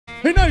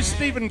Who knows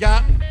Stephen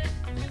Garten?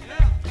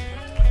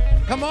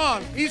 Come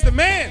on, he's the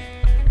man.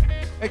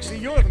 Actually,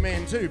 you're the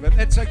man too, but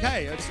that's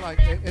okay. It's like,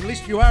 at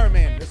least you are a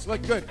man. It's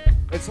like good.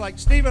 It's like,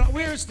 Stephen,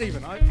 where is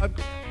Stephen?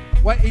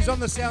 Wait, he's on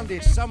the sound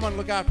desk. Someone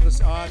look after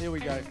this. Oh, there we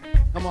go.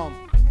 Come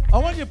on. I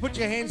want you to put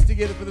your hands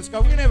together for this guy.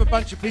 We're going to have a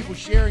bunch of people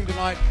sharing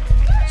tonight.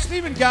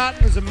 Stephen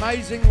Garten is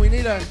amazing. We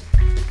need a...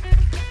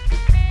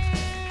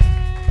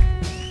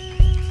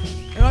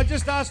 And I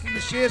just asked him to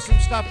share some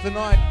stuff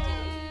tonight.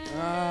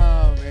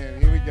 Oh,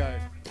 man, here we go.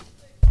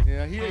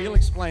 Yeah, he'll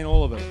explain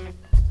all of it.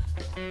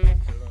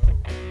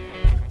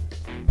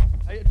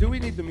 Hey, do we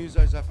need the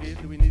musos up here?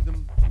 Do we need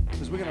them?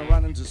 Because we're going to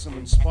run into some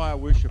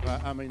Inflame worship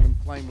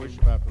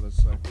after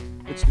this, so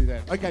let's do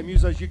that. Okay,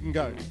 musos, you can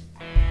go.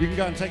 You can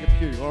go and take a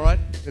pew, all right?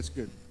 That's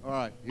good. All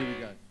right, here we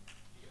go.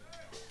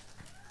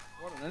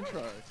 What an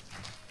intro.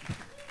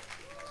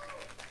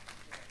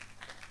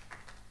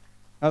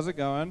 How's it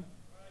going?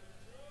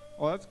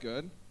 Oh, that's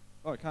good.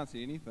 Oh, I can't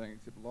see anything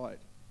except light.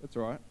 That's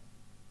all right.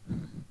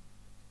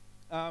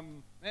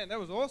 Man, that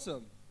was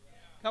awesome.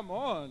 Come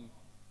on.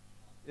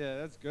 Yeah,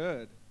 that's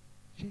good.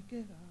 Check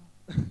it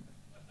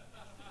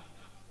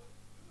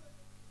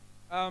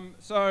out.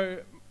 So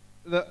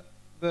the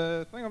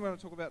thing I'm going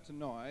to talk about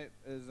tonight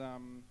is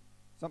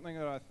something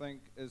that I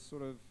think is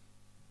sort of,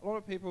 a lot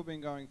of people have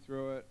been going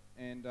through it,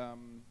 and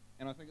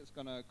I think it's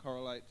going to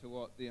correlate to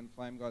what the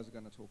Inflame guys are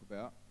going to talk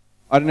about.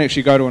 I didn't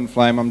actually go to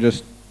Inflame, I'm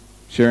just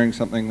sharing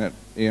something that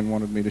Ian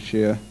wanted me to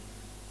share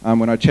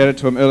when I chatted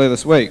to him earlier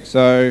this week.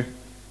 So,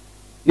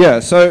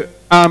 yeah, so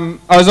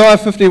Isaiah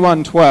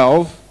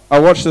 51:12, I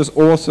watched this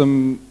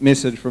awesome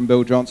message from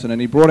Bill Johnson, and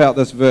he brought out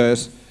this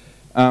verse,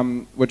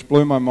 which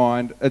blew my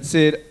mind. It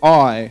said,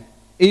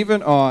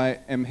 even I,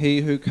 am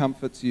he who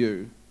comforts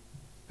you.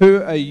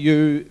 Who are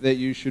you that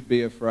you should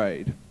be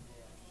afraid?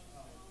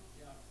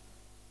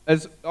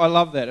 I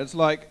love that. It's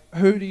like,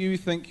 who do you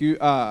think you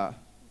are?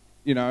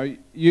 You know,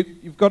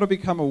 you've got to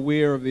become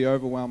aware of the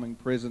overwhelming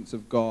presence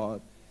of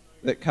God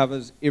that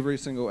covers every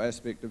single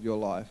aspect of your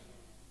life.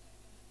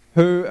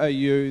 Who are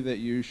you that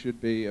you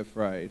should be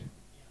afraid?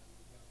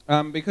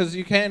 Because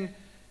you can,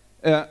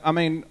 I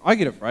mean, I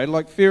get afraid,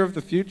 like fear of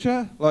the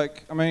future.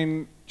 Like, I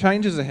mean,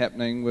 changes are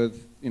happening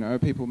with, you know,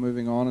 people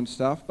moving on and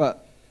stuff,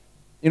 but,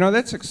 you know,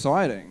 that's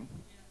exciting.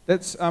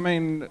 That's, I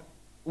mean,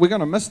 we're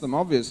going to miss them,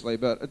 obviously,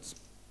 but it's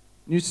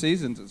new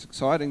seasons, it's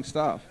exciting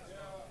stuff.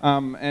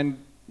 And,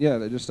 yeah,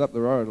 they're just up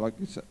the road, like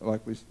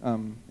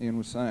Ian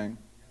was saying.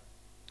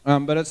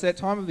 But it's that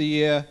time of the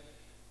year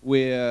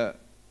where,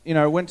 you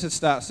know, winter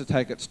starts to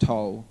take its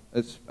toll.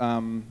 It's,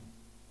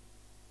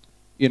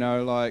 you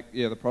know, like,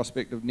 yeah, the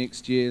prospect of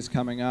next year's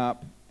coming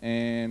up,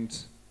 and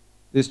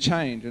there's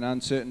change and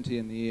uncertainty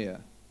in the air.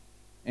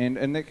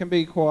 And that can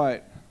be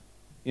quite,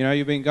 you know,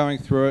 you've been going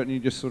through it and you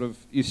just sort of,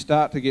 you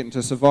start to get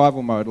into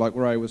survival mode like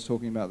Ray was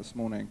talking about this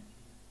morning.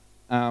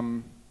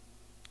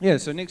 Yeah,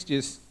 so next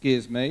year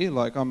scares me.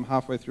 Like, I'm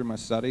halfway through my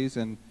studies,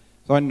 and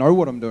so I know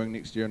what I'm doing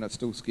next year and it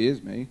still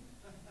scares me.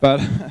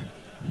 But,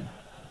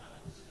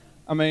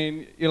 I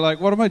mean, you're like,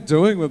 what am I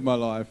doing with my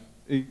life?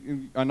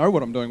 I know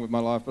what I'm doing with my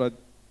life, but I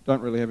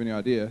don't really have any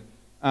idea.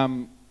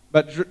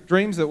 But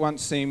dreams that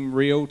once seem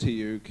real to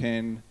you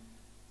can,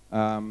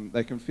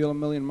 they can feel a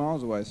million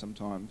miles away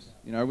sometimes,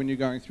 you know, when you're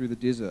going through the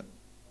desert.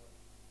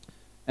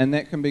 And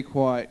that can be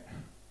quite,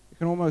 it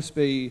can almost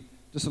be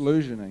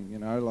disillusioning, you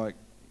know, like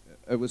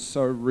it was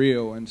so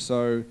real, and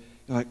so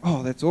you're like,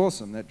 oh, that's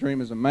awesome, that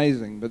dream is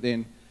amazing, but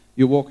then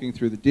you're walking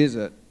through the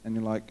desert and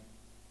you're like,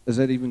 is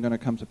that even going to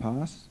come to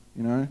pass?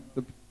 You know,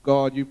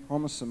 God, you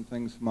promised some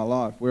things for my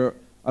life where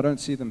I don't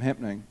see them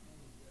happening.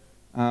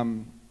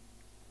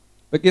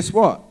 But guess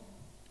what?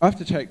 I have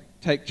to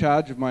take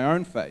charge of my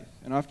own faith,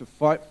 and I have to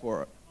fight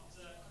for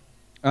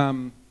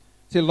it.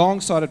 See,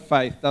 long-sighted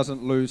faith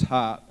doesn't lose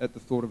heart at the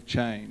thought of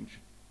change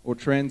or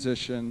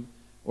transition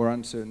or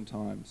uncertain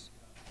times.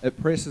 It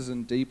presses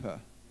in deeper.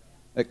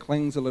 It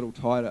clings a little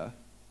tighter.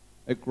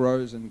 It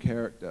grows in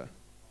character.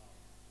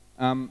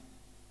 A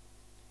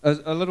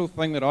little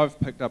thing that I've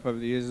picked up over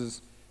the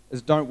years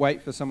is don't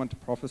wait for someone to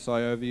prophesy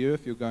over you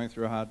if you're going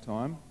through a hard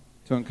time,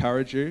 to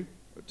encourage you,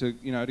 to,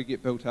 you know, to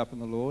get built up in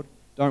the Lord.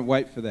 Don't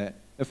wait for that.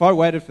 If I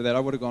waited for that,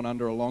 I would have gone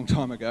under a long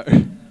time ago.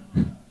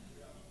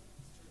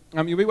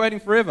 You'll be waiting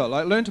forever.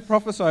 Like, learn to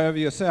prophesy over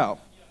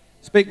yourself.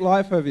 Speak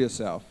life over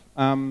yourself.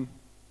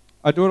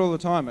 I do it all the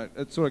time.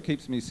 It sort of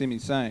keeps me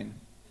semi-sane.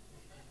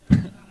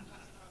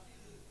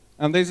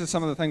 And these are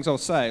some of the things I'll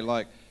say,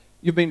 like,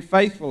 you've been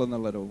faithful in the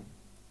little.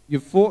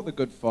 You've fought the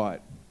good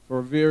fight for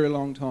a very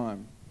long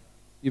time.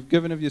 You've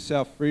given of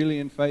yourself freely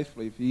and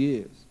faithfully for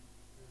years.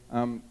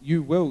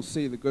 You will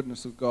see the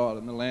goodness of God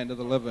in the land of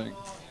the living.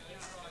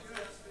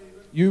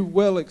 You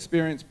will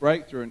experience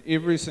breakthrough in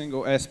every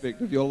single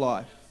aspect of your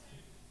life.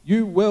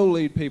 You will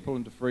lead people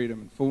into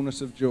freedom and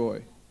fullness of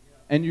joy.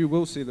 And you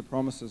will see the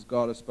promises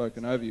God has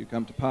spoken over you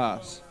come to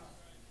pass.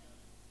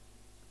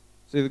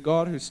 See, the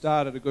God who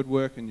started a good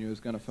work in you is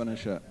going to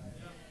finish it.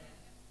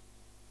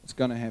 It's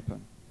going to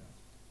happen.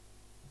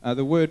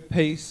 The word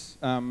peace,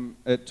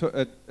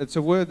 it's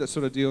a word that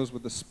sort of deals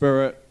with the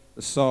spirit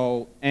the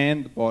soul,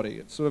 and the body.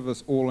 It's sort of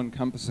this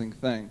all-encompassing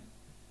thing.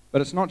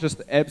 But it's not just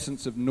the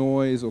absence of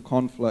noise or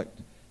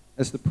conflict.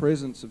 It's the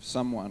presence of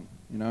someone,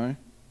 you know.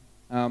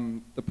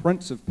 The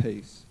Prince of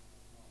Peace.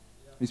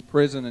 He's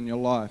present in your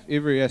life,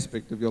 every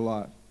aspect of your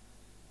life.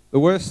 The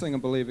worst thing a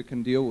believer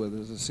can deal with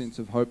is a sense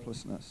of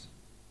hopelessness.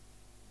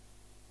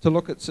 To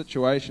look at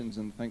situations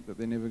and think that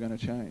they're never going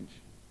to change.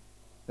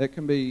 That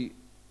can be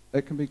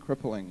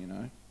crippling, you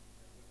know.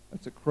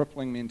 It's a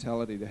crippling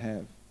mentality to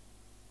have.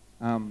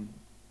 And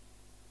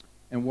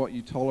what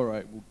you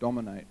tolerate will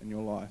dominate in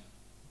your life.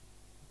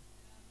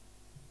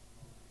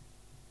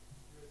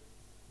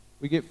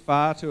 We get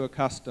far too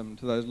accustomed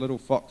to those little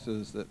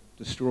foxes that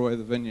destroy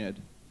the vineyard.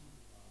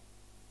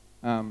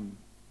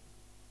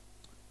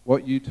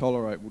 What you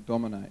tolerate will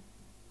dominate.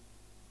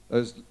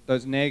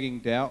 Those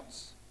nagging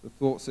doubts, the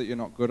thoughts that you're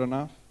not good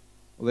enough,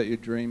 or that your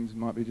dreams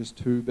might be just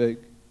too big.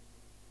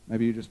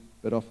 Maybe you just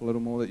bit off a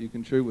little more that you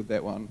can chew with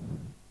that one.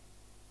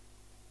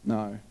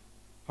 No.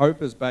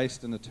 Hope is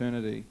based in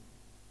eternity,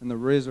 in the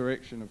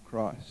resurrection of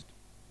Christ.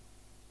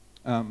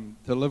 To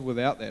live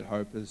without that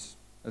hope is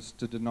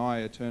to deny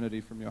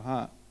eternity from your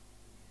heart.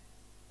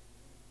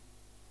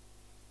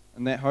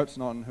 And that hope's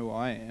not in who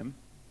I am.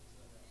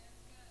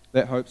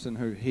 That hope's in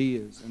who He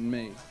is in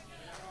me.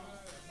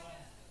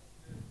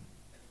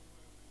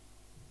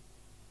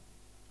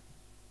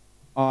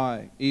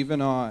 I,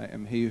 even I,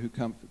 am He who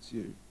comforts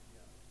you.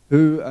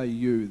 Who are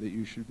you that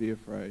you should be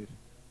afraid?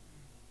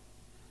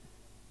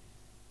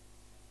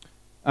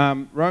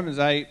 Romans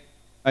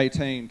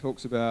 8:18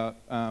 talks about,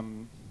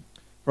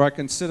 for I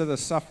consider the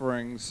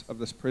sufferings of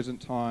this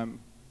present time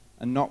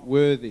are not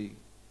worthy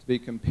to be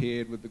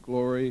compared with the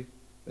glory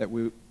that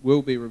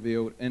will be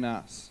revealed in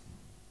us.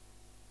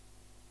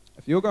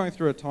 If you're going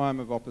through a time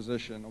of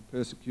opposition or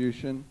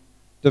persecution,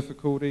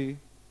 difficulty,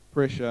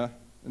 pressure,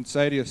 then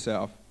say to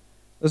yourself,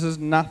 this is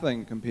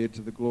nothing compared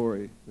to the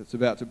glory that's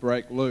about to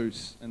break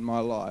loose in my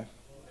life.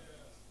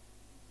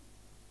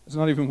 It's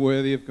not even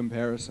worthy of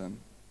comparison.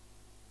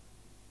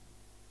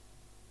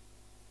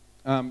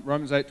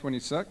 Romans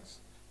 8:26.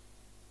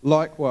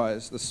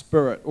 Likewise, the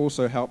Spirit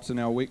also helps in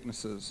our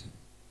weaknesses.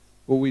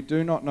 For we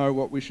do not know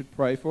what we should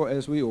pray for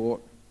as we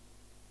ought,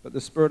 but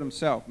the Spirit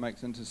Himself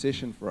makes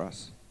intercession for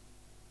us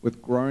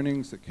with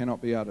groanings that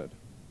cannot be uttered.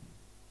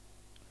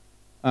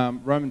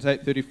 Romans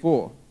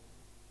 8:34.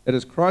 It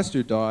is Christ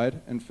who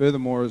died, and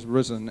furthermore is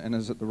risen, and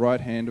is at the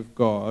right hand of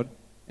God,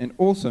 and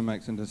also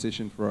makes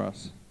intercession for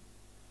us.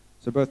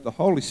 So both the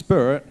Holy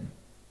Spirit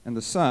and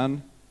the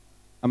Son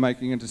are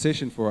making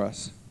intercession for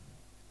us.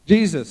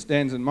 Jesus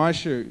stands in my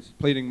shoes,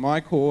 pleading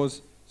my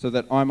cause so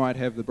that I might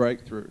have the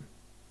breakthrough.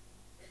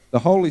 The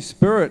Holy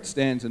Spirit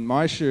stands in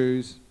my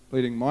shoes,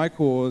 pleading my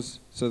cause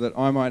so that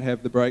I might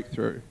have the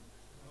breakthrough.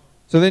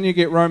 So then you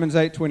get Romans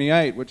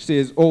 8:28, which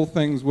says, all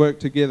things work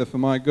together for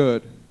my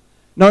good.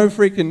 No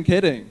freaking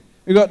kidding.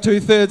 We've got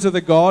 2/3 of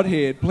the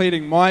Godhead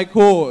pleading my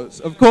cause.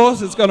 Of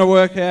course it's going to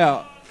work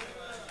out.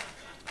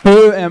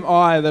 Who am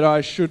I that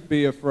I should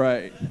be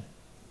afraid?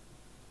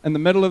 In the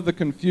middle of the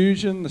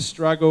confusion, the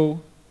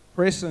struggle,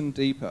 press in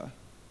deeper.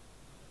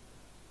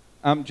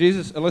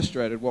 Jesus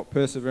illustrated what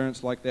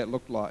perseverance like that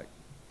looked like.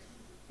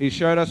 He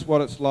showed us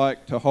what it's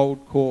like to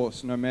hold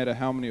course no matter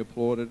how many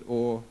applauded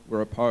or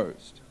were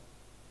opposed.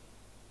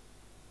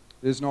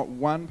 There's not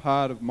one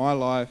part of my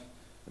life,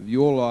 of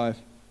your life,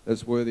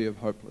 that's worthy of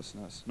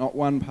hopelessness. Not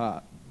one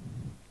part.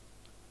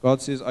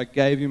 God says, I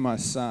gave you my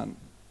Son.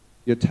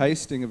 You're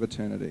tasting of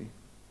eternity.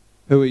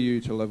 Who are you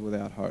to live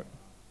without hope?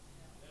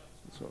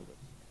 That's all it is.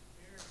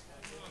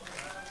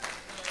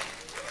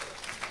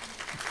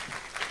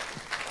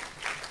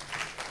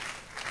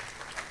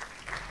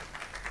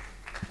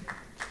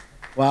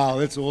 Wow,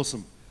 that's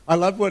awesome. I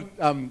love what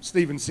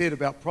Stephen said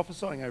about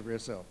prophesying over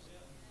ourselves.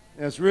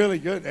 Yeah, it's really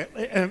good.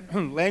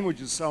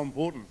 Language is so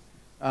important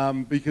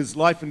because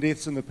life and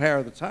death's in the power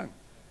of the tongue.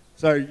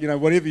 So, you know,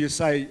 whatever you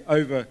say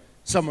over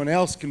someone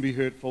else can be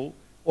hurtful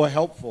or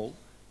helpful,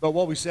 but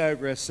what we say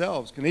over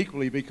ourselves can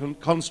equally be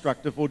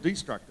constructive or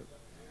destructive.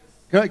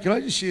 Can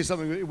I just share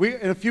something?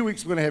 In a few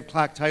weeks, we're going to have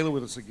Clark Taylor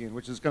with us again,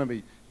 which is going to be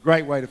a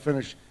great way to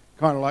finish,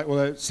 kind of like,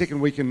 well, the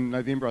second week in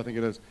November, I think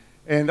it is.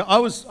 And I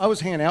was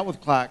hanging out with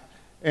Clark,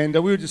 and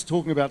we were just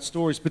talking about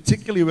stories,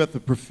 particularly about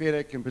the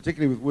prophetic and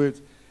particularly with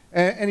words.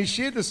 And he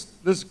shared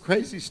this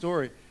crazy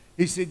story.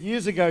 He said,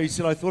 years ago, he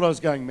said, I thought I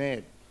was going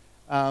mad.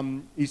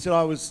 He said,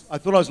 I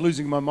thought I was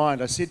losing my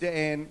mind. I said to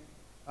Anne,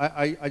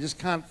 I just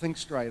can't think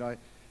straight.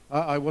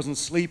 I wasn't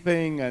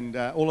sleeping and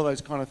all of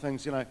those kind of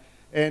things, you know.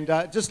 And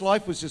just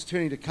life was just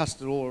turning to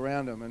custard all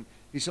around him. And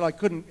he said, I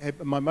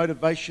couldn't, my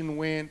motivation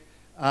went,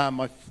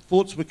 my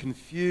thoughts were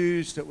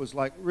confused. It was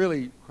like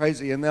really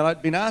crazy. And then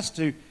I'd been asked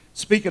to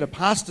speak at a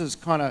pastor's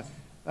kind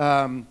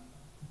of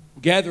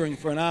gathering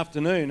for an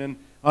afternoon. And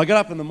I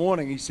got up in the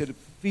morning, he said,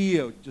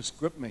 fear just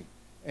gripped me.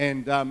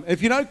 And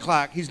if you know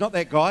Clark, he's not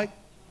that guy.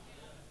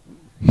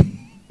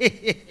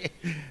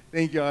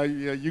 Thank you,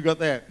 you got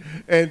that.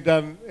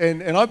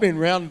 And I've been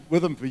around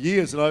with him for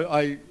years,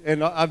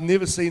 and I've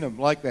never seen him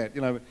like that,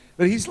 you know.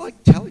 But he's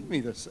like telling me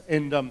this,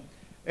 and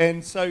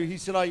And so he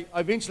said, I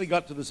eventually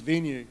got to this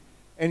venue.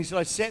 And he said,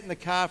 I sat in the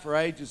car for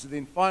ages. And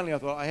then finally I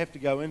thought, I have to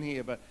go in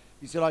here. But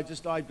he said,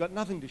 I've got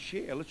nothing to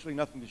share, literally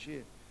nothing to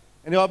share.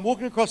 And I'm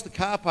walking across the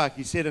car park,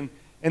 he said,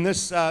 and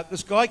this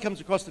guy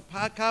comes across the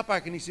car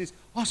park and he says,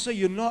 oh, so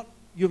you're not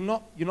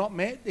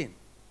mad then?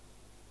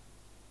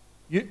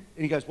 And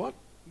he goes, what?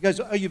 He goes,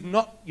 oh, you've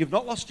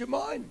not lost your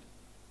mind.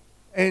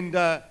 And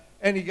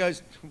he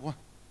goes, what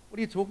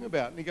are you talking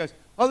about? And he goes,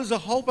 oh, there's a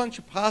whole bunch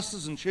of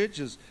pastors and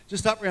churches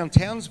just up around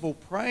Townsville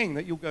praying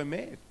that you'll go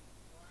mad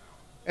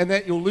and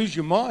that you'll lose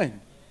your mind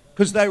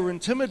because they were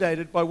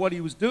intimidated by what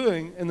he was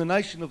doing in the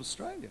nation of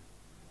Australia.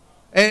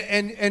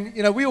 And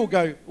you know, we all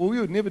go, well, we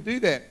would never do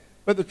that.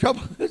 But the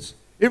trouble is,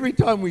 every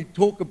time we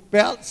talk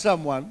about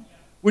someone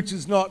which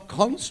is not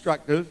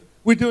constructive,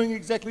 we're doing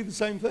exactly the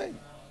same thing.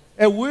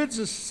 Our words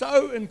are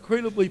so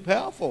incredibly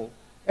powerful,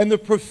 and the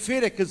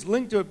prophetic is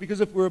linked to it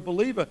because if we're a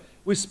believer,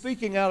 we're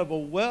speaking out of a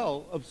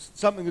well of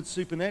something that's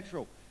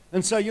supernatural.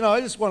 And so, you know,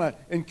 I just want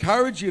to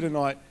encourage you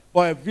tonight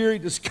by a very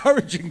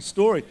discouraging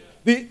story.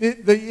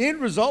 The end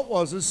result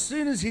was, as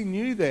soon as he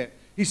knew that,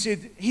 he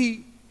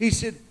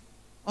said,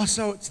 oh,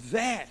 so it's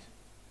that.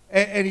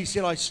 And he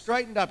said, I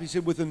straightened up. He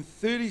said, within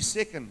 30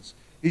 seconds,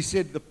 he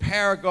said, the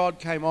power of God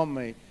came on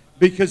me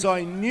because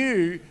I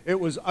knew it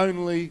was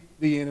only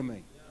the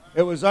enemy.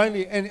 It was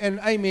only, and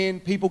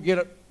amen, people get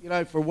it, you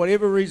know, for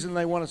whatever reason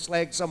they want to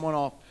slag someone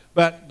off.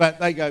 But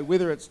they go,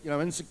 whether it's, you know,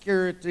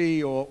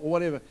 insecurity or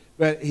whatever.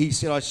 But he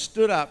said, I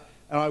stood up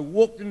and I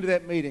walked into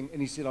that meeting and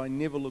he said, I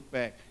never looked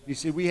back. He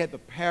said, we had the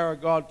power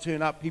of God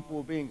turn up. People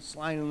were being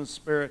slain in the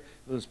spirit.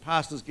 There was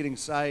pastors getting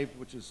saved,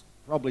 which is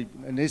probably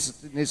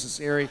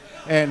necessary.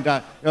 And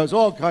there was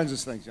all kinds of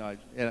things, you know,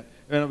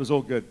 and it was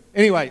all good.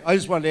 Anyway, I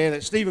just wanted to add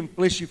that. Stephen,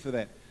 bless you for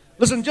that.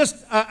 Listen,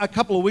 just a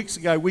couple of weeks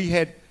ago, we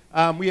had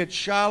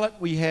Charlotte,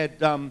 we had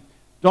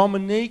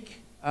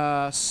Dominique,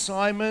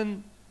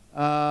 Simon,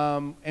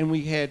 and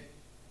we had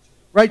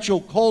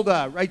Rachel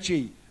Calder,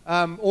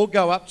 all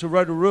go up to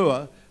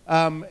Rotorua.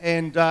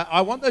 And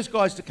I want those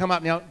guys to come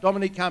up. Now,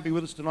 Dominique can't be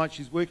with us tonight.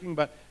 She's working.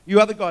 But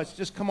you other guys,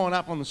 just come on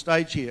up on the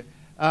stage here.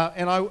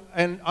 And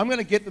I'm going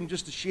to get them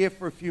just to share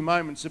for a few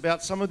moments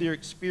about some of their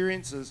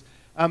experiences.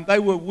 They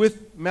were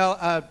with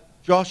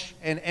Josh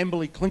and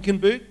Amberly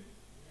Klinkenberg.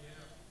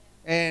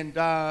 And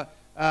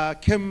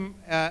Kim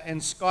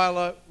and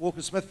Skylar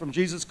Walker-Smith from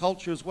Jesus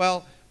Culture as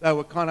well. They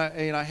were kind of,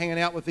 you know, hanging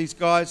out with these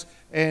guys.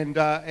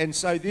 And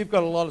so they've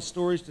got a lot of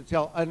stories to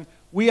tell. And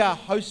we are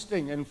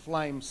hosting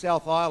Inflame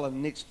South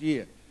Island next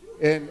year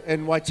in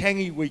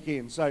Waitangi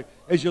weekend. So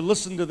as you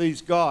listen to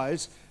these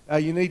guys,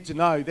 you need to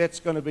know that's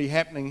going to be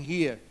happening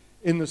here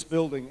in this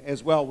building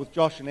as well with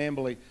Josh and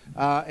Amberly.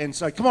 And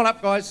so come on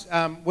up, guys.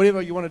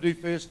 Whatever you want to do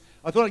first.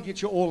 I thought I'd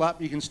get you all up.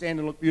 You can stand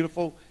and look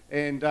beautiful.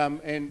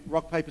 And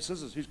rock, paper,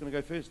 scissors. Who's going to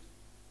go first?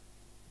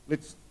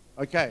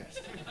 Okay.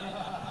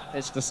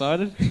 That's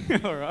decided.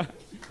 All right.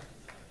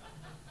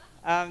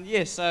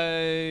 Yeah, so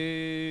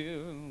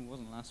it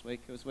wasn't last week.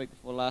 It was the week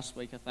before last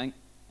week, I think.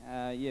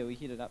 Yeah, we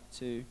headed up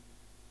to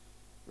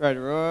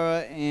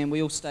Rotorua, and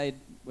we all stayed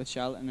with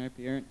Charlotte and her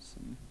parents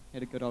and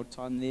had a good old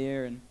time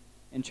there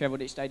and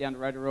travelled each day down to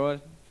Rotorua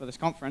for this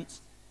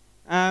conference.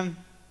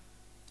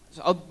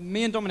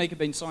 Me and Dominique have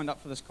been signed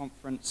up for this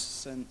conference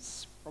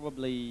since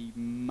probably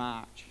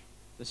March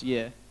this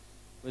year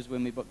was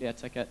when we booked our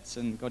tickets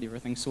and got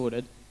everything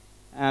sorted.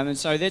 And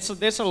so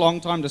that's a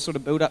long time to sort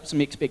of build up some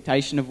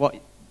expectation of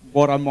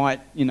what I might,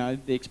 you know,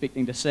 be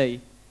expecting to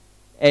see.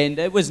 And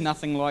it was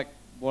nothing like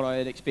what I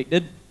had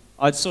expected.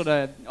 I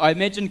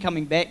imagined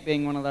coming back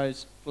being one of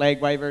those flag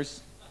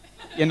wavers,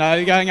 you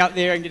know, going up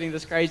there and getting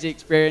this crazy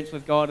experience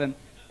with God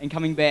and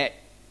coming back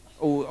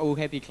all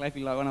happy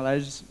clappy like one of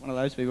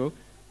those people.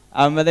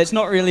 But that's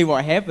not really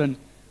what happened.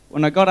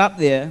 When I got up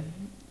there,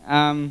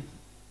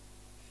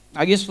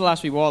 I guess for the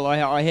last wee while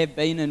I have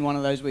been in one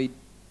of those wee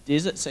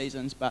desert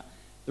seasons, but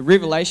the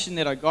revelation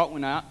that I got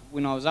when I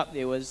was up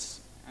there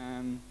was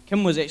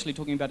Kim was actually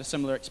talking about a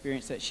similar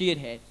experience that she had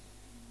had,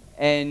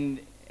 and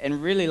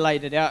really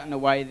laid it out in a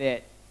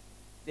way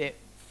that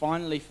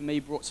finally for me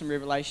brought some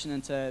revelation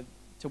into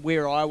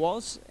where I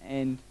was,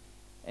 and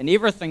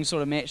everything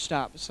sort of matched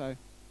up. So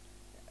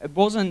it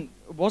wasn't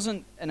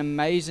an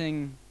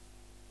amazing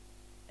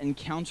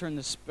encounter in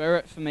the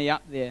spirit for me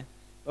up there,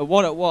 but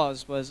what it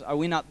was I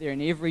went up there,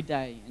 and every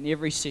day and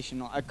every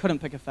session I couldn't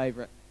pick a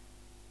favorite.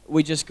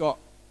 We just got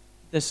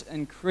this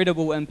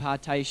incredible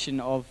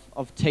impartation of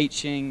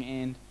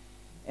teaching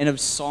and of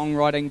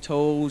songwriting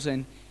tools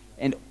and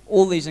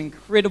all these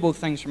incredible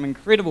things from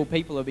incredible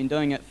people who have been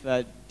doing it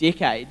for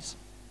decades,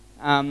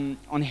 on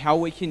how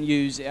we can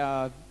use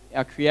our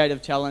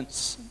creative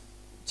talents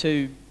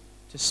to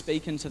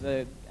speak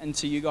into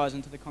you guys,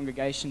 into the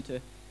congregation,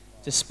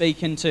 to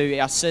speak into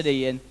our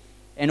city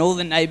and all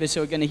the neighbours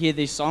who are going to hear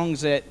these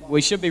songs that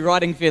we should be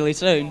writing fairly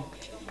soon.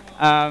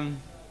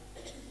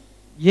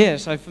 Yeah,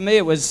 so for me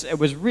it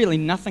was really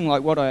nothing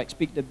like what I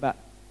expected, but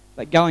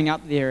going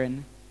up there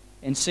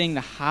and seeing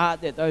the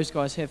heart that those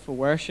guys have for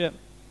worship,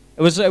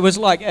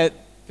 it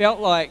felt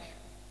like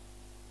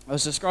I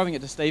was describing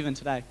it to Stephen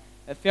today.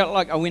 It felt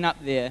like I went up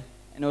there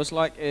And it was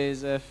like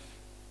as if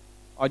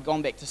I'd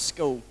gone back to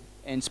school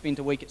and spent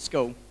a week at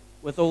school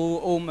with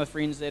all my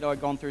friends that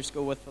I'd gone through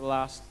school with for the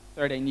last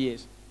 13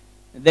 years.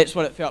 And that's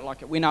what it felt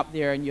like. It went up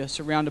there and you're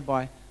surrounded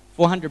by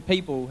 400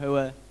 people who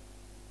are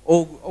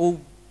all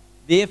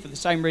there for the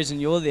same reason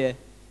you're there,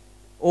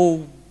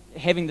 all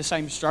having the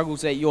same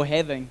struggles that you're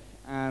having,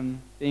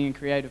 being a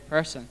creative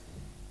person.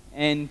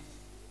 And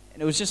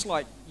it was just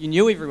like you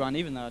knew everyone,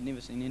 even though I'd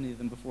never seen any of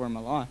them before in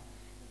my life.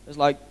 It was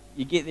like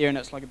you get there and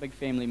it's like a big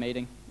family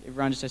meeting.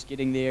 Everyone's just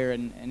getting there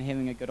and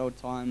having a good old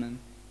time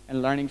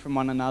and learning from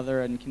one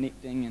another and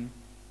connecting and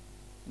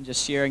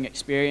just sharing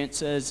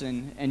experiences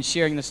and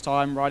sharing this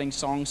time, writing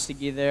songs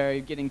together,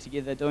 getting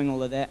together, doing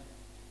all of that.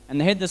 And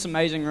they had this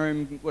amazing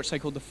room which they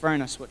called the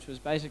furnace, which was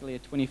basically a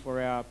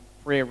 24-hour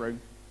prayer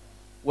room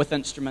with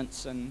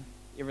instruments and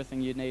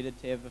everything you needed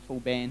to have a full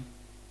band.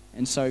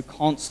 And so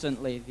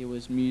constantly there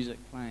was music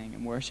playing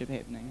and worship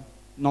happening,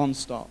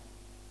 non-stop.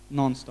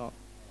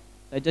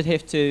 They did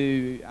have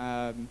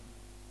to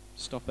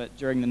stop it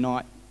during the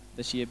night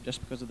this year just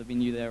because of the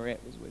venue they were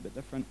at was a wee bit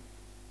different.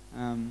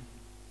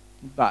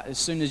 But as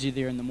soon as you're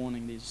there in the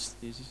morning, there's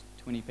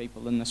 20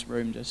 people in this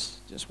room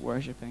just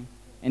worshipping.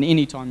 And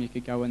any time you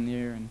could go in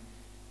there and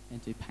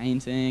do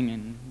painting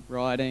and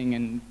writing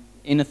and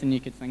anything you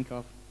could think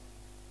of.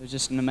 It was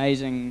just an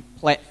amazing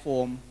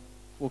platform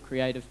for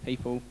creative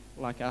people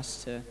like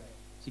us to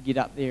get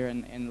up there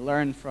and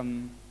learn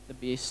from the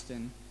best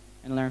and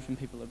learn from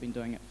people that have been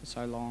doing it for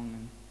so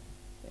long.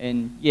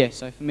 And yeah,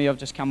 so for me, I've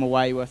just come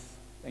away with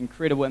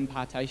incredible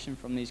impartation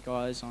from these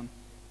guys on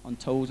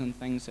tools and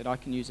things that I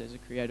can use as a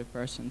creative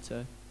person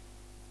to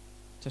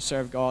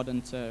serve God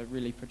and to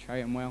really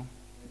portray Him well.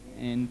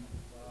 And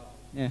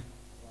yeah,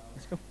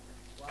 that's cool.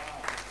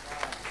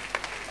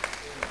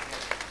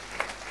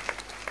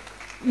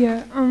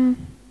 Yeah,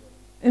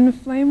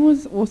 Inflame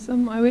was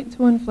awesome. I went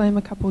to Inflame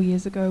a couple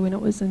years ago when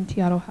it was in Te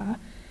Aroha,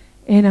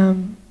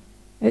 and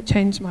it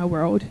changed my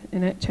world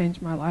and it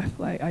changed my life.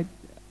 Like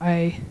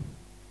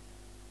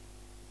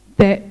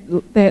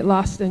that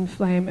last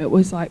Inflame, it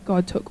was like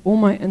God took all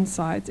my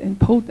insides and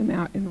pulled them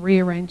out and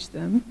rearranged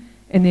them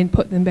and then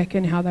put them back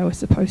in how they were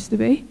supposed to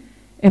be.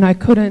 And I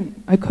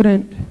couldn't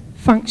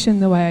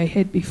function the way I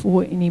had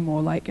before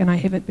anymore. Like, and I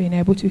haven't been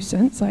able to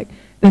since. Like,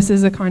 this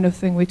is the kind of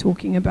thing we're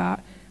talking about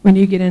when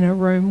you get in a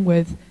room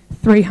with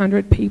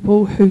 300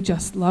 people who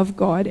just love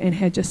God and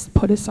had just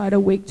put aside a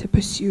week to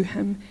pursue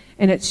Him,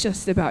 and it's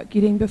just about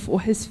getting before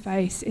His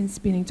face and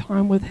spending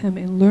time with Him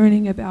and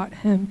learning about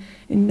Him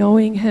and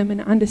knowing Him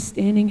and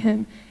understanding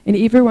Him, and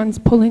everyone's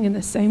pulling in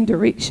the same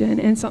direction,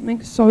 and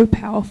something so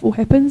powerful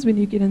happens when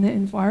you get in that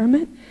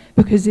environment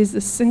because there's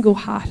this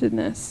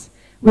single-heartedness.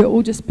 We're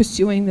all just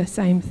pursuing the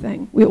same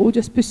thing. We're all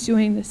just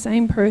pursuing the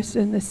same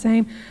person, the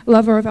same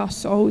lover of our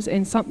souls,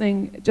 and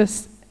something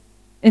just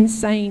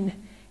insane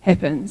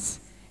happens.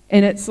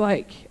 And it's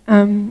like,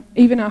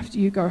 even after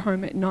you go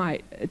home at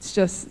night, it's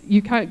just,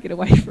 you can't get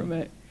away from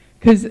it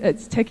because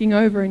it's taking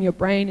over in your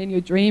brain and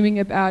you're dreaming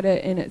about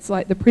it, and it's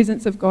like the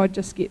presence of God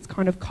just gets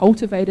kind of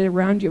cultivated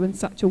around you in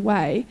such a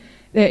way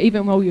that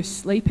even while you're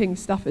sleeping,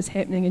 stuff is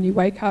happening, and you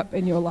wake up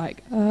and you're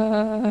like,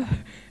 and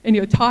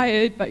you're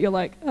tired, but you're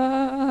like,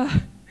 I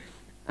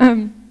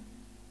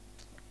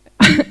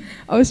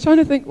was trying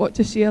to think what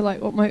to share,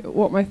 like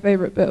what my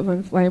favorite bit of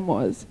Inflame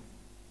was.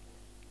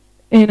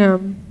 And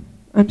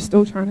I'm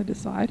still trying to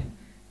decide.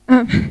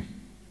 But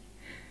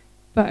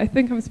I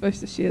think I'm supposed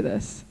to share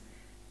this.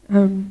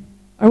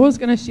 I was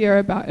going to share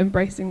about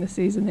embracing the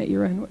season that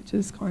you're in, which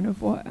is kind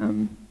of what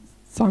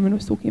Simon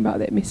was talking about,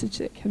 that message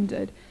that Kim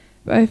did.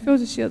 But I feel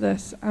to share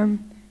this.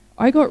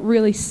 I got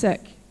really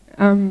sick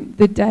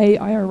the day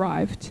I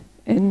arrived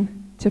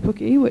in Te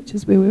Puke, which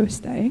is where we were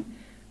staying.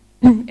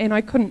 And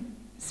I couldn't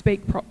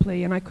speak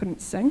properly and I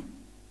couldn't sing.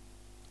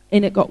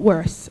 And it got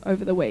worse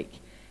over the week.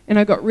 And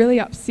I got really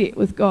upset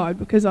with God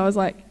because I was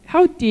like,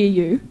 how dare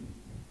you?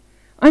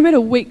 I'm at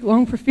a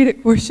week-long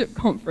prophetic worship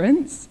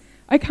conference.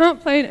 I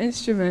can't play an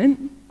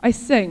instrument. I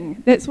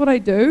sing. That's what I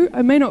do.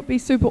 I may not be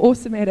super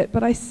awesome at it,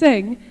 but I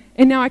sing,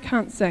 and now I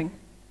can't sing.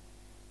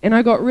 And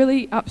I got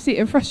really upset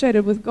and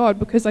frustrated with God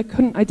because I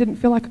didn't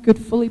feel like I could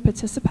fully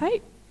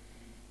participate.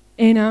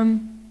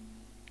 And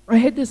I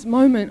had this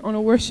moment on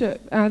a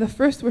worship, the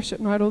first worship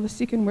night or the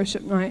second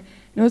worship night,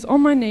 and I was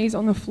on my knees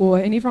on the floor,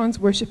 and everyone's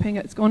worshiping.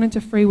 It's gone into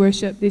free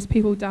worship. There's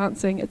people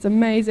dancing. It's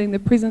amazing. The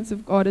presence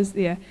of God is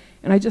there,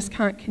 and I just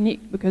can't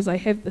connect because I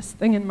have this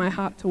thing in my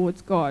heart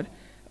towards God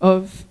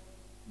of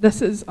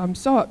I'm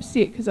so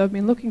upset because I've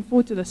been looking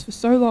forward to this for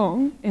so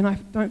long, and I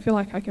don't feel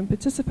like I can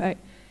participate.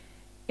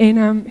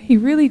 And He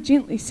really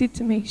gently said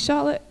to me,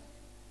 Charlotte,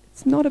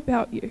 it's not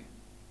about you.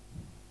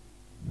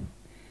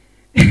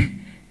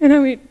 And I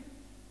went,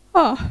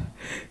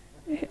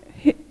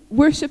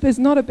 worship is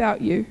not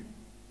about you.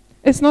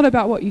 It's not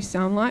about what you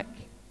sound like.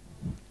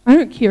 I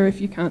don't care if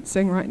you can't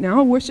sing right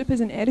now. Worship is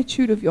an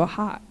attitude of your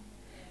heart.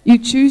 You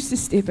choose to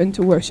step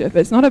into worship.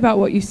 It's not about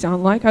what you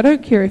sound like. I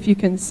don't care if you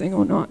can sing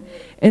or not.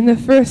 In the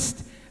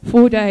first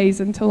 4 days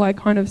until I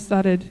kind of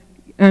started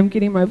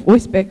getting my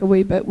voice back a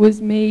wee bit was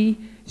me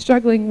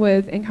struggling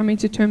with and coming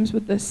to terms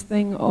with this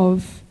thing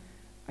of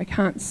I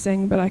can't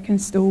sing, but I can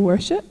still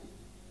worship.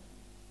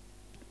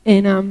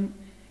 And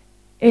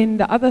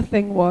the other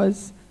thing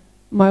was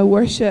my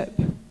worship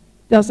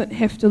doesn't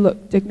have to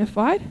look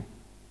dignified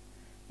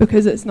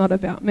because it's not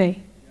about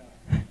me.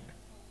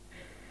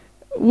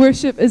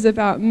 Worship is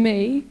about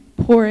me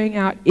pouring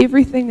out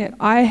everything that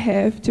I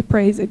have to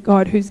praise a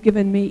God who's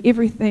given me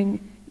everything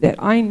that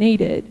I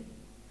needed.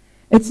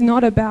 It's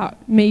not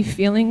about me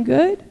feeling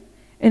good,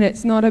 and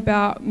it's not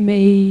about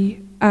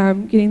me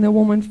getting the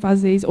warm and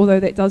fuzzies, although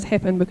that does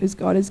happen because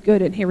God is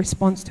good and he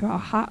responds to our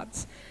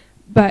hearts.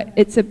 But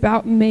it's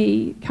about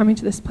me coming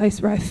to this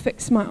place where I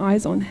fix my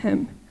eyes on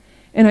him,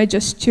 and I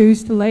just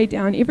choose to lay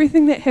down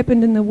everything that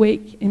happened in the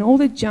week and all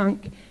the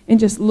junk and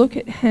just look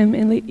at him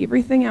and let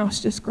everything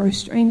else just grow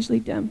strangely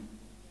dim.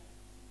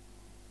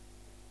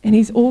 And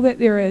he's all that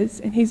there is,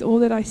 and he's all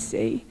that I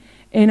see.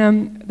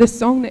 And the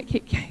song that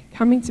kept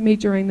coming to me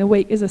during the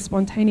week is a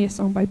spontaneous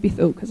song by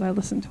Bethel, because I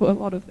listen to a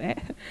lot of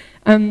that.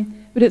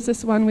 But it's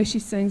this one where she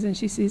sings and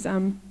she says,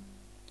 I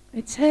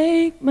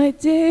take my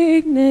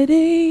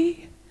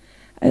dignity,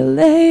 I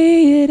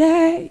lay it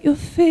at your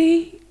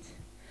feet.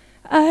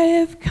 I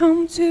have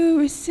come to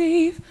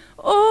receive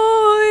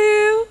all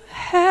you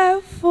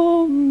have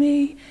for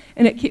me.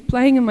 And it kept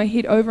playing in my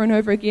head over and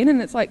over again,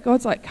 and it's like,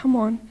 God's like, come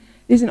on.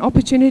 There's an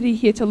opportunity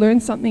here to learn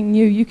something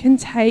new. You can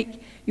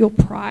take your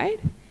pride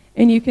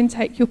and you can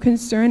take your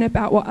concern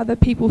about what other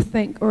people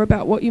think or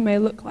about what you may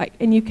look like,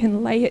 and you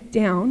can lay it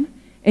down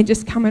and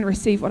just come and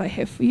receive what I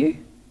have for you.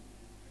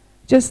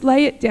 Just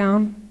lay it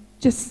down.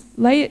 Just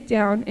lay it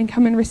down and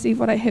come and receive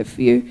what I have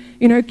for you.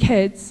 You know,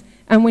 kids,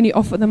 when you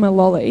offer them a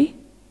lolly,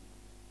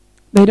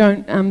 they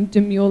don't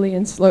demurely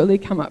and slowly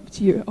come up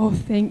to you, oh,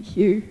 thank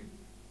you.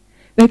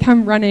 They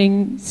come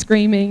running,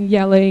 screaming,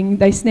 yelling.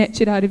 They snatch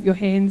it out of your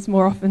hands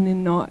more often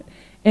than not.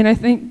 And I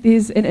think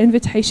there's an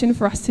invitation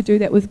for us to do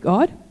that with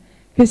God,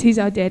 because he's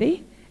our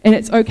daddy, and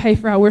it's okay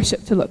for our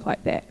worship to look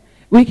like that.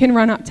 We can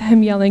run up to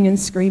him yelling and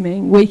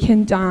screaming. We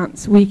can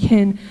dance. We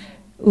can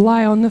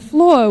lie on the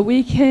floor.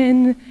 We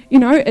can, you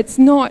know, it's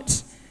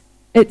not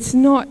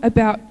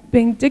about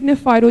being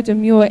dignified or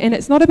demure, and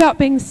it's not about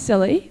being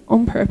silly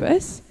on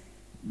purpose,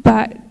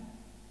 but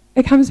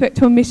it comes back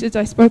to a message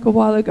I spoke a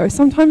while ago.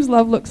 Sometimes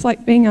love looks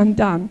like being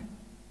undone.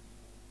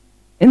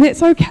 And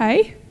that's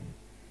okay.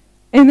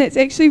 And that's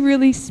actually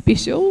really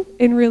special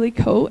and really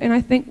cool. And I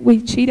think we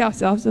cheat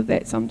ourselves of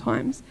that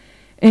sometimes.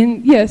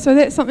 And yeah, so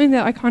that's something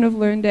that I kind of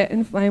learned at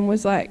Inflame,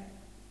 was like,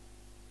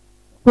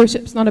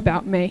 worship's not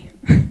about me.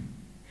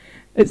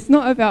 It's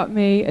not about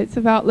me. It's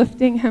about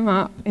lifting him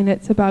up, and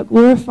it's about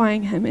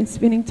glorifying him and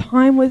spending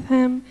time with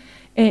him,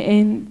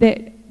 and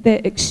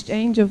that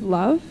exchange of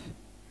love.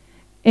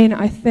 And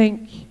I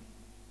think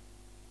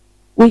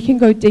we can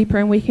go deeper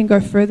and we can go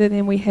further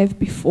than we have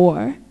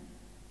before,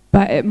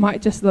 but it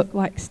might just look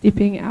like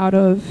stepping out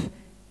of,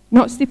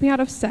 not stepping out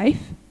of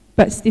safe,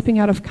 but stepping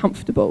out of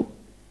comfortable,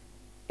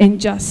 and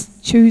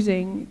just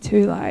choosing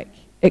to like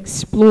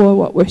explore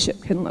what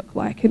worship can look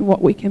like and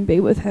what we can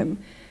be with him.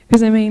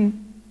 Because I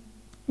mean,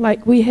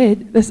 like we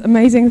had this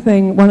amazing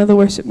thing, one of the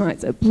worship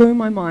nights, it blew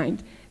my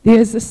mind.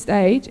 There's the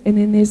stage, and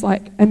then there's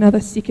like another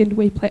second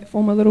wee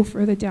platform a little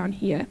further down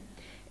here.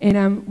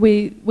 And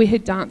we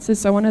had dancers,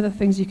 so one of the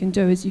things you can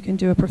do is you can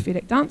do a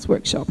prophetic dance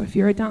workshop if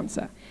you're a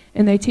dancer.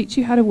 And they teach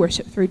you how to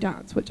worship through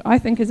dance, which I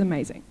think is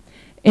amazing.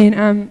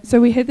 And so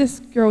we had this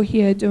girl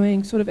here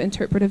doing sort of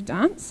interpretive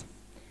dance.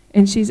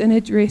 And she's in a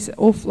dress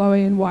all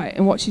flowy and white,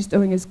 and what she's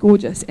doing is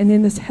gorgeous. And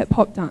then this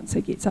hip-hop dancer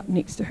gets up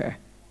next to her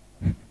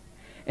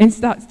and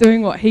starts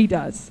doing what he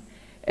does.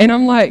 And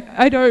I'm like,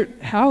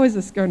 how is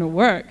this going to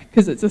work?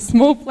 Because it's a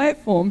small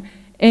platform.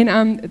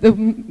 And the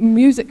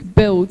music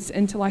builds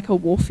into like a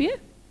warfare.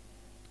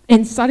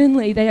 And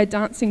suddenly they are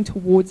dancing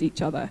towards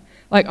each other.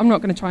 Like, I'm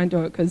not going to try and do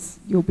it because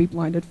you'll be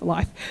blinded for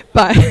life.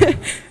 But,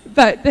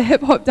 but the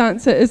hip-hop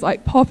dancer is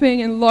like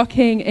popping and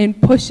locking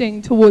and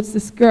pushing towards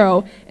this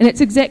girl. And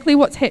it's exactly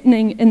what's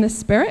happening in the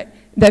spirit.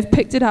 They've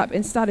picked it up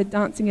and started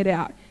dancing it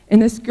out.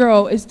 And this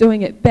girl is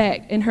doing it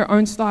back in her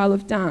own style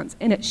of dance.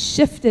 And it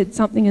shifted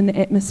something in the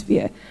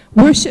atmosphere.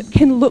 Worship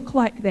can look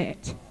like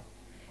that.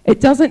 It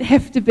doesn't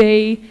have to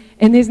be,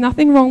 and there's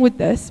nothing wrong with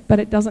this, but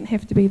it doesn't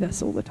have to be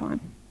this all the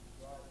time.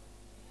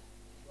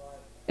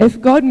 If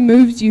God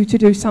moves you to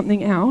do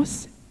something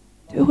else,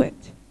 do it.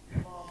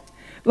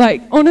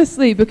 Like,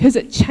 honestly, because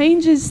it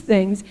changes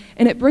things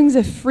and it brings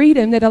a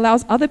freedom that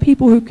allows other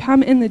people who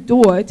come in the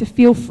door to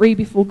feel free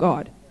before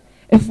God.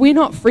 If we're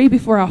not free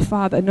before our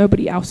Father,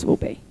 nobody else will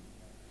be.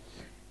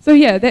 So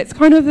yeah, that's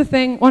kind of the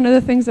thing, one of the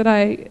things that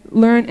I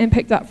learned and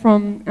picked up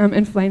from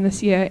Inflame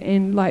this year,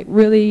 and like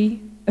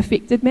really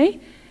affected me,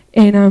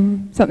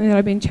 and something that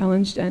I've been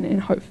challenged in, and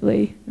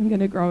hopefully I'm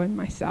going to grow in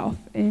myself.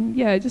 And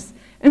yeah, just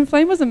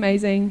Inflame was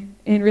amazing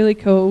and really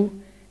cool,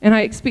 and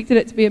I expected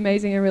it to be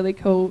amazing and really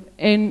cool,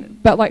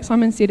 but like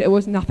Simon said, it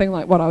was nothing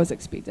like what I was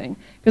expecting,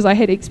 because I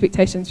had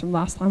expectations from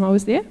last time I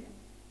was there,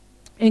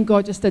 and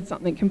God just did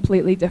something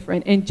completely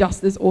different, and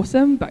just as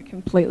awesome, but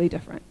completely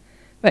different.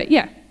 But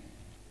yeah.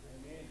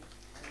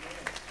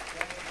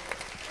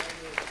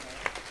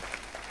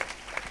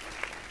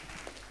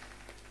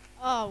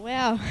 Oh,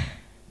 wow.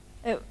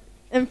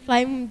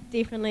 Inflame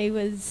definitely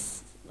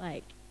was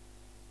like,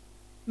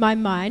 my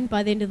mind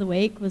by the end of the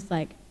week was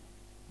like,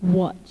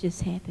 what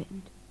just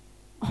happened?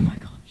 Oh my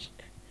gosh.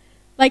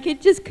 Like,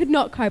 it just could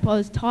not cope. I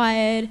was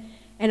tired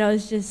and I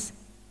was just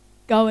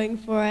going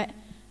for it.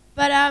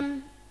 But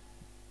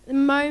the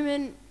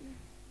moment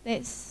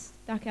that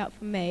stuck out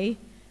for me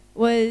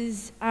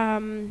was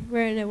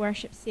we're in a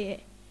worship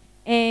set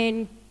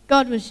and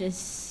God was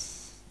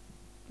just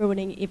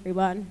ruining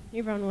everyone.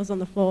 Everyone was on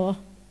the floor.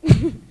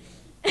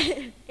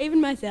 Even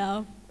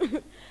myself.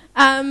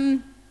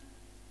 And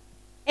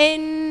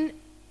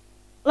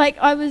like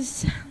I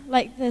was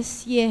like,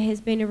 this year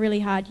has been a really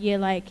hard year.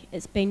 Like,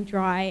 it's been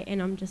dry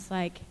and I'm just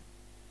like,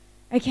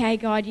 okay,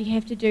 God, you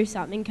have to do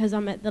something because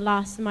I'm at the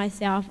last of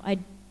myself. I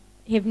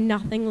have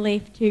nothing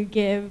left to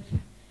give.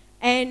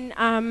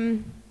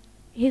 And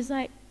he's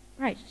like,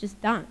 right, just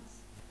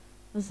dance.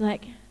 I was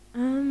like,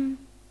 I'm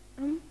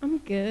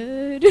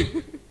good.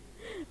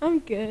 I'm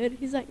good.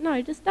 He's like,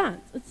 no, just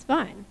dance. It's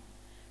fine.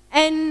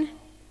 And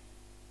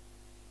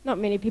not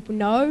many people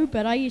know,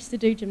 but I used to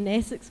do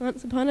gymnastics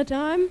once upon a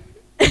time.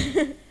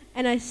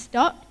 And I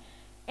stopped.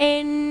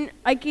 And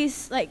I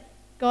guess, like,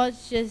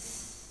 God's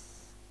just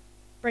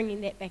bringing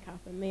that back up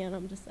in me. And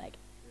I'm just like,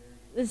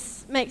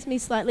 this makes me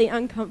slightly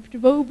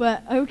uncomfortable,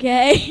 but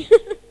okay.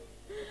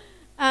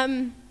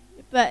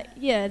 But,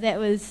 yeah, that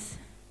was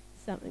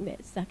something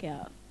that stuck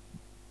out.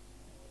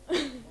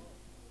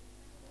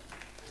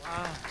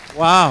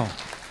 Wow.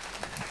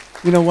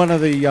 You know, one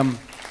of the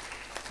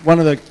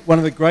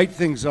great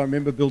things I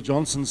remember Bill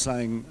Johnson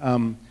saying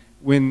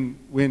when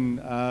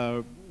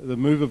the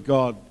move of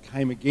God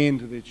came again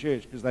to their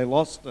church because they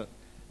lost it,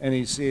 and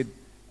he said,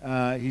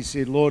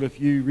 Lord, if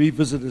you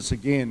revisit us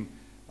again,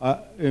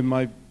 I'll do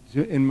my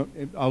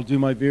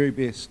very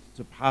best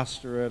to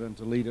pastor it and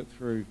to lead it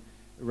through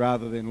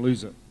rather than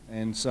lose it.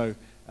 And so,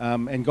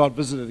 and God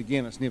visited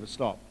again. It's never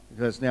stopped.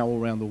 It's now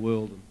all around the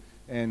world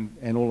and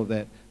all of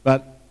that.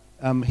 But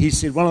he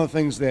said one of the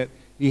things that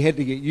he had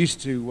to get used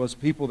to was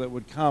people that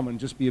would come and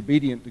just be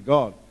obedient to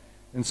God.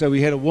 And so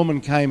we had a woman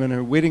came in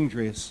her wedding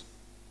dress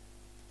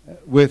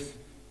with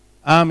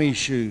army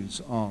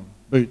shoes on,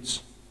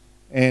 boots,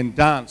 and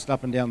danced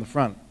up and down the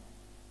front,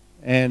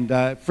 and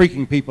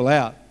freaking people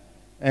out,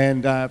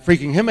 and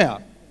freaking him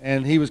out.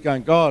 And he was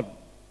going, God.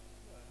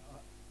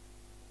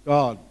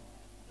 And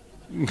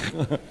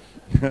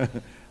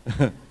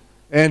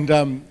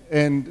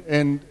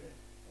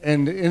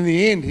in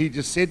the end, he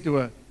just said to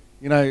her,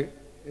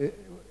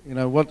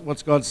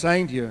 what's God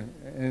saying to you?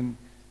 And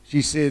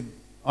she said,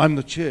 I'm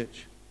the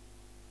church.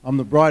 I'm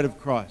the bride of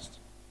Christ.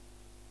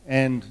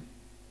 And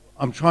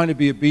I'm trying to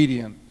be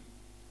obedient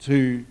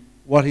to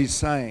what he's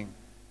saying.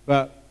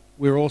 But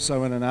we're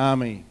also in an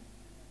army.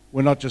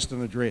 We're not just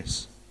in a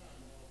dress.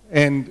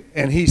 And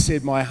he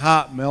said, my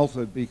heart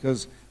melted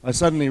because I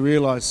suddenly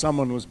realized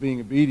someone was being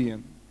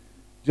obedient,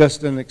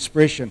 just an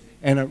expression,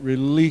 and it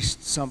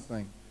released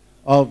something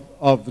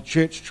of the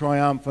church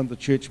triumphant, the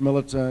church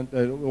militant,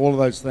 all of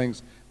those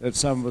things that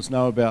some of us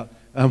know about.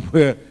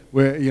 We're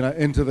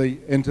into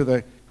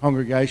the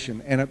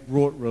congregation, and it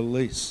brought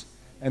release,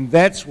 and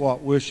that's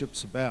what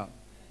worship's about.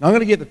 Now I'm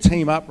going to get the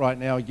team up right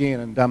now again,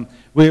 and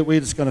we're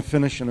just going to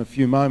finish in a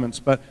few moments.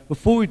 But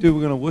before we do,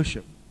 we're going to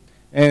worship,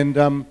 and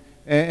we're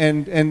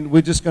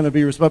just going to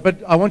be responsible.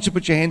 But I want you to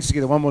put your hands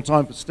together one more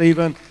time for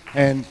Stephen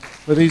and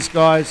for these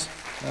guys,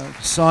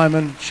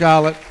 Simon,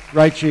 Charlotte,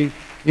 Rachie.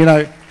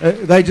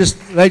 They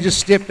just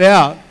stepped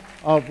out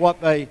of what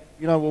they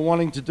were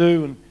wanting to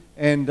do,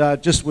 and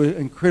just were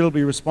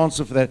incredibly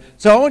responsive for that.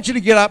 So I want you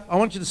to get up. I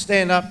want you to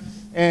stand up,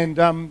 and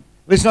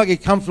let's not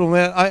get comfortable in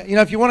that.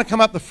 If you want to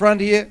come up the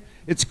front here,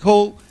 it's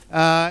cool.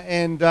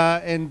 Just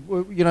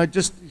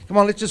come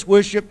on. Let's just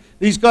worship.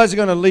 These guys are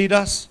going to lead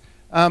us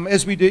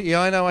as we do.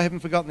 Yeah, I know. I haven't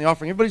forgotten the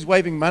offering. Everybody's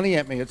waving money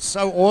at me. It's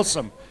so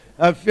awesome.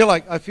 I feel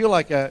like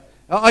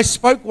I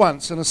spoke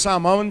once in a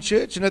Samoan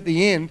church, and at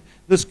the end,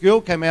 this girl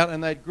came out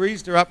and they'd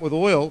greased her up with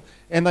oil,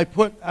 and they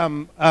put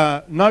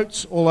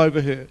notes all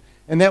over her,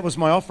 and that was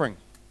my offering.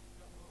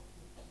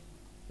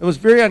 It was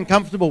very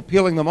uncomfortable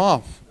peeling them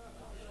off.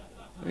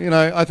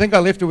 I think I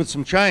left her with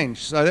some change,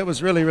 so that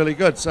was really, really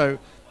good. So,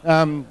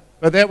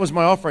 but that was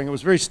my offering. It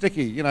was very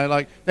sticky,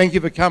 thank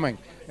you for coming.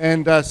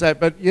 And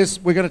but yes,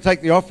 we're going to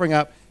take the offering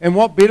up, and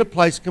what better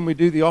place can we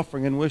do the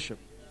offering in worship?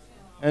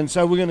 And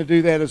so we're going to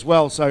do that as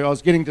well. So I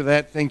was getting to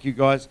that. Thank you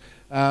guys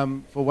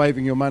for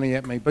waving your money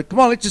at me. But come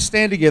on, let's just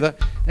stand together.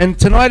 And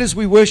tonight as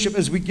we worship,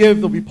 as we give,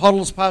 there'll be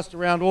bottles passed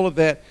around, all of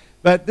that.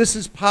 But this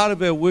is part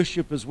of our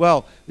worship as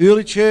well. The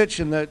early church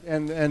and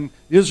the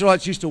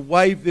Israelites used to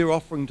wave their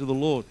offering to the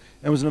Lord.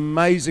 And it was an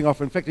amazing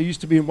offering. In fact, there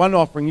used to be one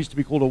offering used to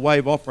be called a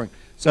wave offering.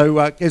 So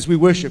as we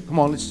worship, come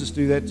on, let's just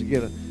do that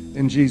together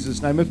in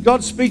Jesus' name. If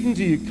God's speaking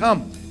to you,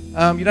 come.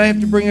 You don't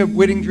have to bring a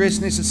wedding dress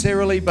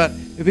necessarily, but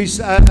if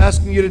he's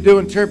asking you to do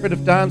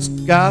interpretive dance,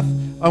 Garth,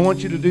 I want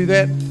you to do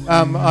that.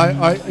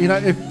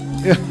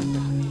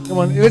 Come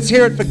on, let's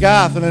hear it for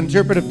Garth, an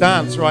interpretive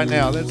dance right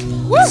now. That's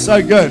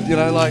so good,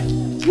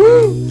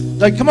 woo!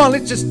 So come on,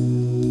 let's just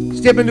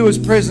step into his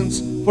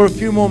presence. for a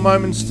few more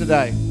moments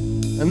today.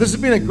 And this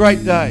has been a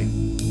great day.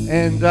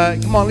 And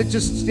come on, let's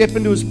just step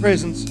into His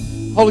presence.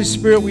 Holy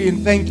Spirit, we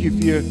thank You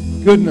for Your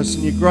goodness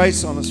and Your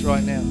grace on us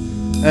right now.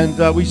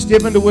 And we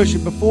step into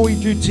worship before we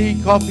do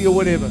tea, coffee, or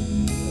whatever.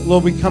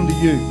 Lord, we come to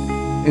You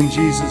in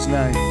Jesus'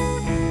 name.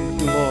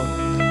 Thank You, Lord.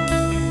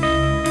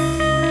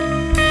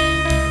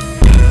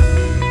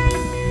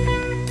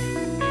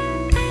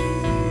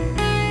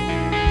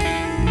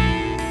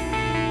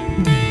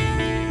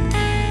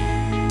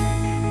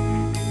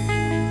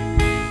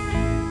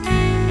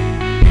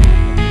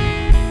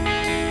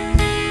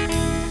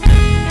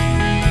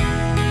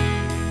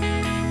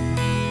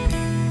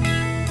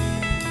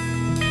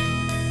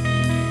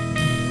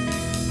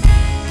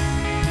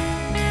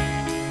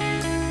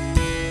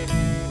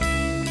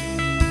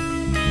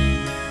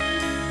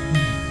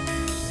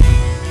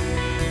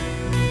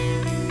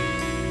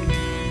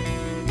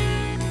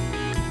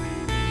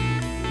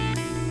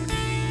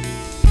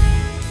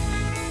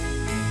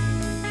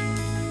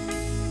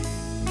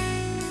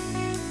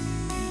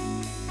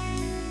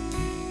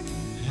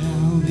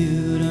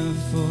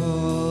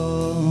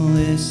 Beautiful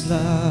is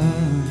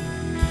love.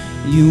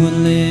 You would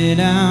lay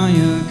down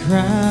Your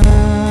crown.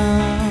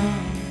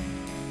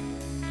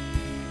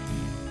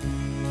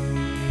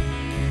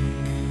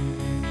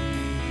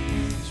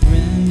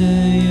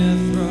 Surrender Your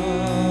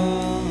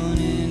throne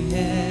in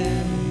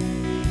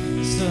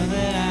heaven so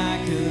that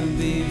I could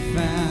be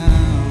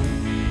found.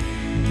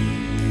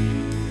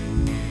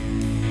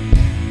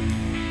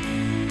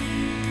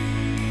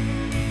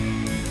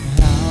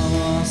 How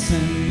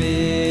awesome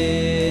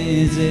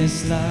is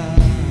this love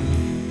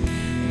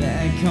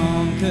that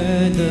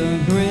conquered the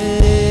grave?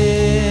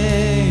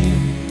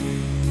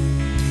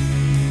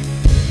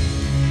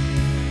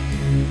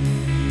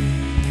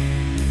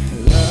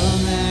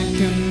 Love that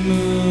can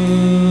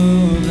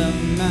move the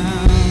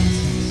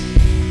mountains,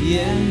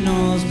 yet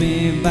knows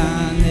me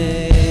by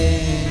name.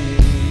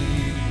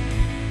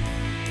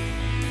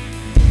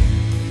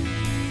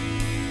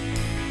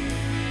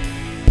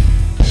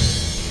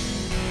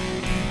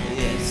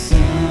 It's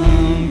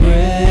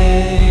unbreakable.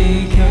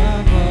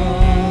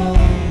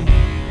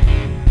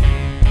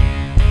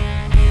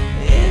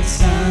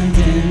 It's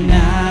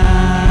undeniable.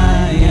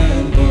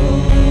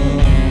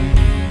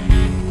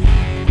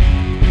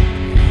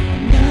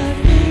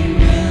 Nothing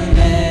will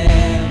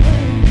ever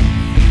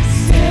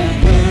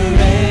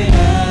separate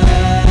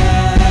us.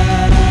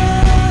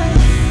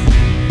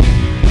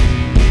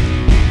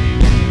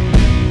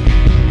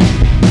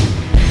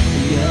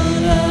 Your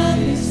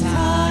love is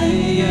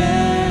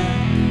higher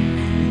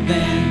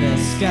than the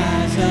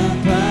skies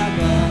up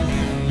above.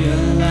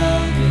 Your love